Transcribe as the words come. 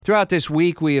Throughout this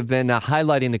week, we have been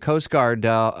highlighting the Coast Guard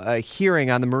hearing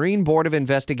on the Marine Board of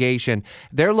Investigation.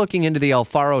 They're looking into the El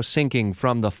Faro sinking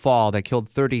from the fall that killed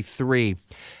 33.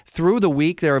 Through the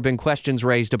week, there have been questions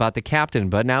raised about the captain,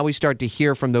 but now we start to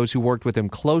hear from those who worked with him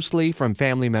closely, from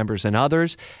family members and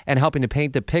others, and helping to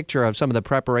paint the picture of some of the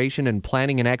preparation and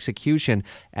planning and execution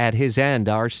at his end.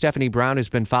 Our Stephanie Brown has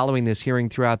been following this hearing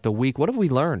throughout the week. What have we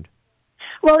learned?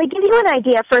 Well, to give you an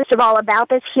idea, first of all, about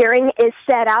this hearing is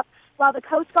set up. While the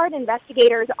Coast Guard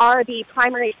investigators are the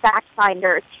primary fact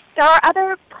finders, there are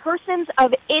other persons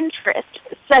of interest,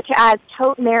 such as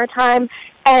Tote Maritime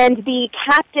and the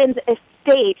captain's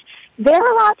estate. They're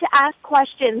allowed to ask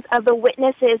questions of the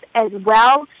witnesses as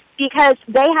well, because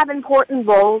they have important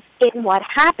roles in what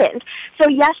happened. So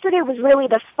yesterday was really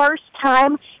the first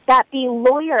time that the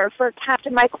lawyer for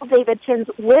Captain Michael Davidson's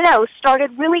widow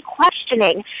started really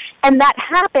questioning. And that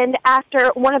happened after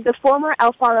one of the former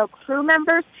El Faro crew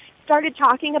members started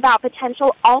talking about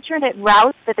potential alternate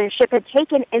routes that the ship had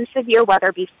taken in severe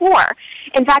weather before.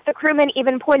 In fact, the crewman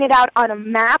even pointed out on a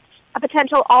map a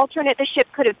potential alternate the ship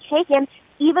could have taken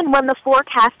even when the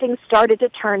forecasting started to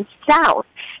turn south.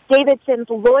 Davidson's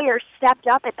lawyer stepped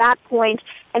up at that point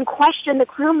and questioned the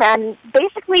crewmen,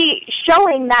 basically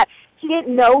showing that he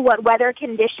didn't know what weather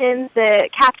conditions the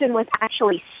captain was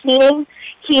actually seeing.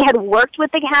 He had worked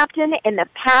with the captain in the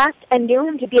past and knew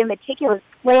him to be a meticulous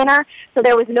planner, so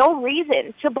there was no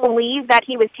reason to believe that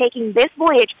he was taking this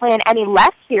voyage plan any less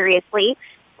seriously.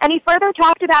 And he further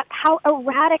talked about how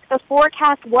erratic the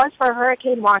forecast was for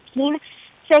Hurricane Joaquin,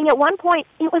 saying at one point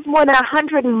it was more than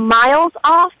 100 miles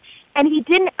off, and he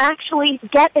didn't actually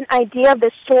get an idea of the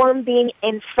storm being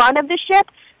in front of the ship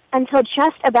until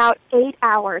just about 8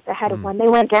 hours ahead of when they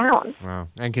went down. Wow.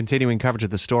 And continuing coverage of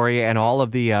the story and all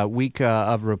of the week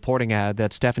of reporting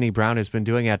that Stephanie Brown has been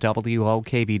doing at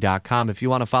WOKV.com. If you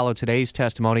want to follow today's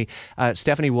testimony,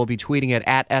 Stephanie will be tweeting it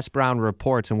at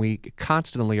SBrownReports, and we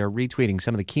constantly are retweeting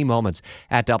some of the key moments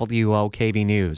at WOKV News.